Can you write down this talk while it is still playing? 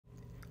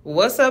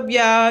What's up,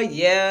 y'all?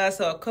 Yeah,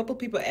 so a couple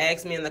people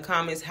asked me in the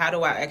comments, how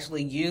do I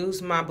actually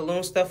use my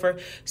balloon stuffer?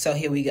 So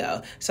here we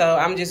go. So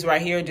I'm just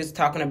right here just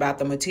talking about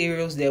the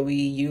materials that we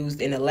used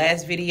in the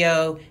last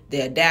video, the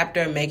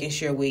adapter, making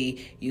sure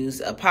we use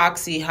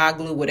epoxy, hot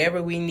glue,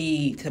 whatever we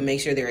need to make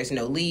sure there is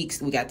no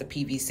leaks. We got the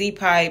PVC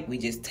pipe. We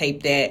just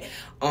taped that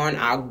on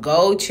our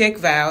gold check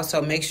valve.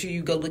 So make sure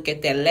you go look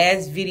at that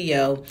last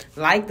video,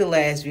 like the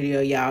last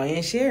video, y'all,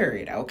 and share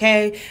it,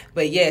 okay?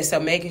 But yeah, so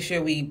making sure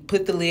we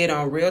put the lid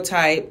on real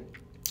tight.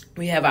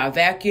 We have our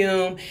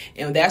vacuum,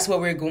 and that's what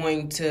we're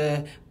going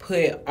to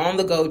put on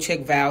the gold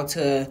check valve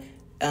to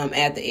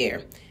add the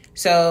air.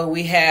 So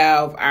we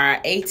have our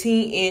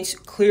 18-inch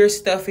clear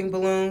stuffing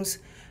balloons.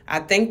 I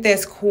think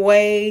that's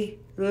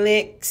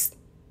Quaylix.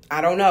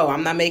 I don't know.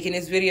 I'm not making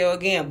this video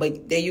again,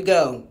 but there you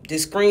go.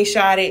 Just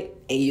screenshot it,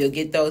 and you'll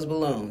get those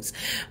balloons.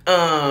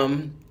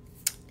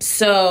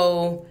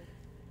 So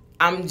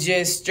I'm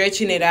just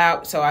stretching it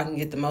out so I can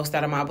get the most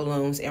out of my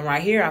balloons. And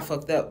right here, I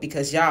fucked up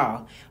because,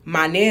 y'all,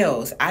 my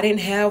nails, I didn't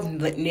have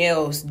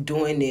nails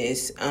doing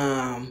this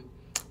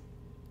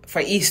for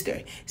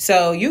Easter.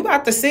 So you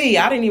about to see,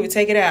 I didn't even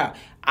take it out.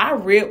 I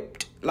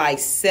ripped like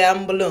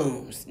 7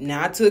 balloons.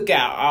 Now, I took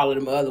out all of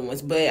them other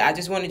ones, but I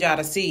just wanted y'all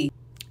to see.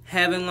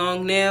 Having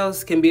long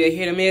nails can be a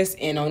hit or miss,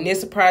 and on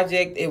this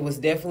project, it was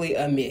definitely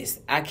a miss.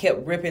 I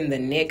kept ripping the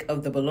neck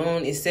of the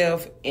balloon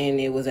itself, and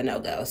it was a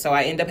no-go. So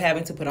I ended up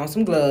having to put on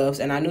some gloves,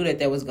 and I knew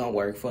that was going to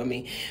work for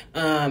me.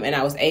 And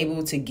I was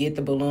able to get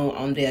the balloon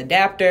on the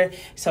adapter.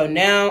 So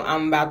now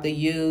I'm about to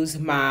use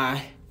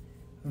my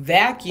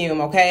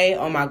vacuum, okay,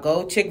 on my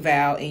gold check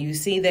valve, and you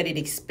see that it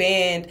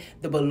expands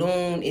the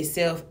balloon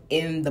itself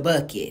in the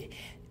bucket.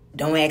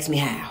 Don't ask me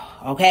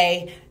how,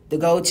 okay? The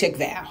gold check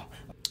valve.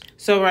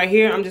 So right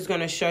here, I'm just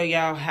going to show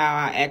y'all how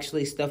I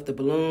actually stuffed the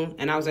balloon.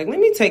 And I was like, let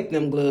me take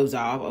them gloves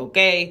off,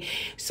 okay?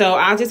 So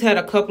I just had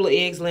a couple of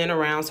eggs laying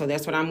around, so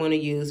that's what I'm going to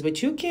use.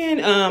 But you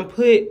can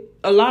put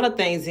a lot of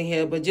things in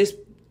here, but just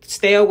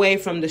stay away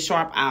from the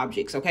sharp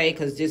objects, okay?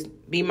 Because just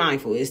be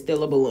mindful, it's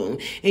still a balloon.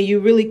 And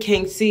you really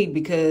can't see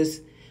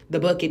because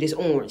the bucket is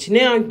orange.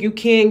 Now, you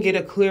can get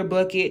a clear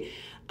bucket,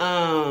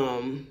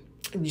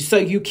 so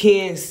you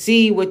can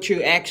see what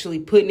you're actually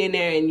putting in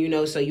there, and, you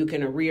know, so you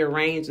can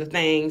rearrange the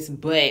things.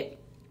 But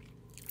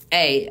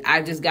hey,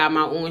 I just got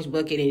my orange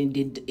bucket, and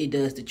it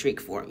does the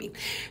trick for me.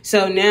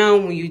 So now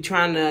when you're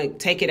trying to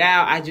take it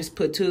out, I just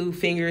put 2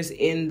 fingers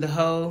in the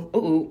hole.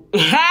 Ooh.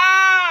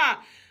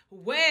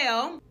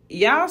 Well,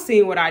 y'all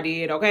seen what I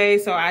did, okay?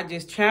 So I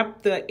just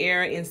trapped the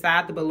air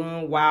inside the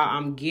balloon while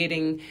I'm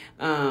getting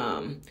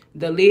the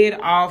lid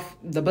off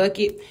the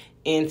bucket.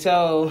 And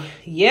so,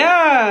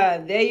 yeah,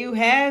 there you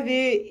have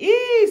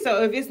it.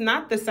 So if it's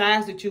not the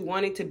size that you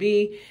want it to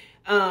be,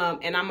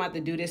 and I'm about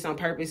to do this on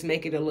purpose,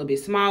 make it a little bit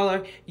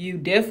smaller, you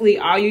definitely,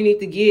 all you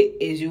need to get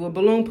is you a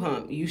balloon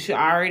pump. You should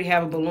already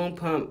have a balloon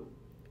pump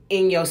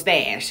in your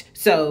stash.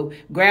 So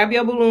grab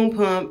your balloon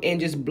pump and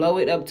just blow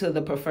it up to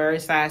the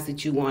preferred size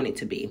that you want it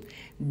to be.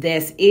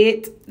 That's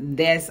it.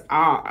 That's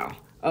all.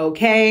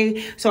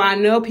 Okay, so I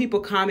know people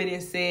commented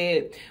and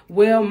said,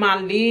 well, my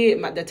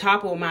lid, the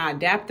top of my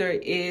adapter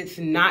is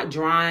not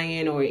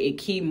drying, or it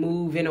keep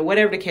moving, or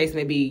whatever the case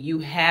may be. You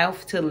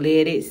have to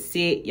let it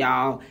sit,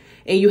 y'all.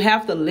 And you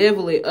have to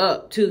level it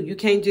up too. You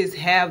can't just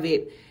have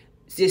it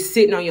just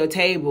sitting on your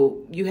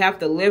table. You have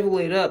to level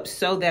it up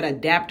so that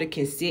adapter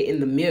can sit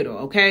in the middle,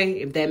 okay?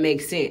 If that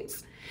makes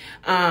sense.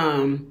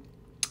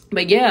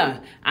 But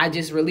yeah, I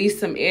just released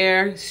some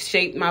air,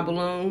 shaped my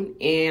balloon,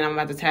 and I'm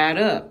about to tie it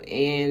up.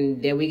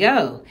 And there we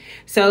go.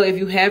 So if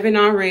you haven't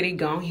already,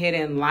 go ahead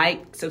and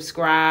like,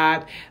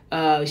 subscribe,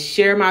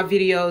 share my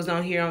videos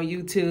on here on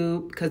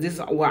YouTube, because this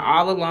is where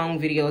all the long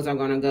videos are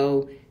going to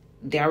go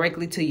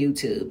directly to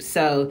YouTube.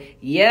 So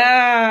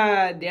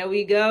yeah, there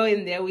we go,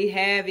 and there we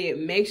have it.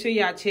 Make sure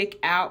y'all check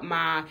out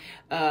my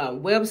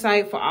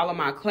website for all of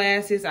my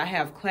classes. I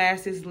have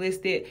classes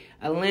listed: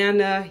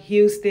 Atlanta,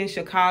 Houston,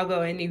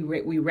 Chicago, and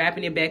we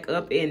wrapping it back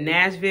up in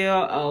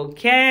Nashville.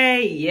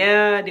 Okay,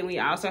 yeah. Then we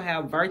also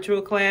have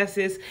virtual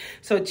classes.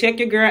 So check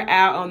your girl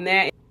out on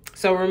that.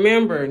 So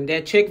remember,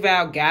 that check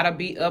valve gotta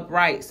be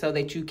upright so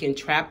that you can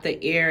trap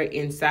the air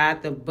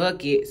inside the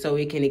bucket so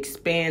it can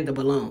expand the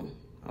balloon.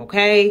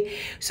 Okay,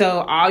 so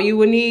all you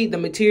will need, the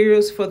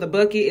materials for the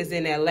bucket is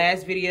in that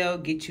last video.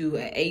 Get you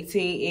an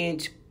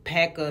 18-inch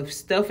pack of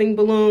stuffing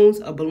balloons,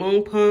 a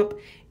balloon pump,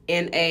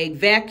 and a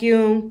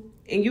vacuum,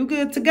 and you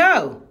good to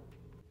go.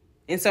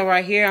 And so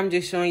right here, I'm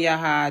just showing y'all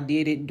how I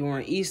did it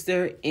during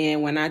Easter.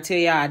 And when I tell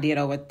y'all I did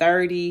over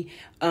 30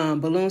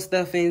 balloon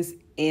stuffings,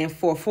 and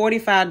for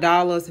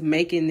 $45,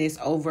 making this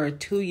over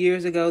 2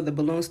 years ago, the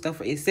balloon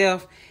stuffer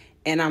itself,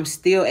 and I'm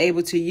still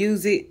able to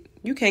use it,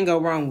 you can't go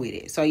wrong with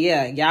it. So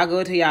yeah, y'all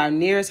go to y'all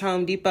nearest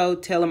Home Depot,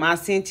 tell them I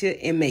sent you,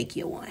 and make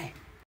you one.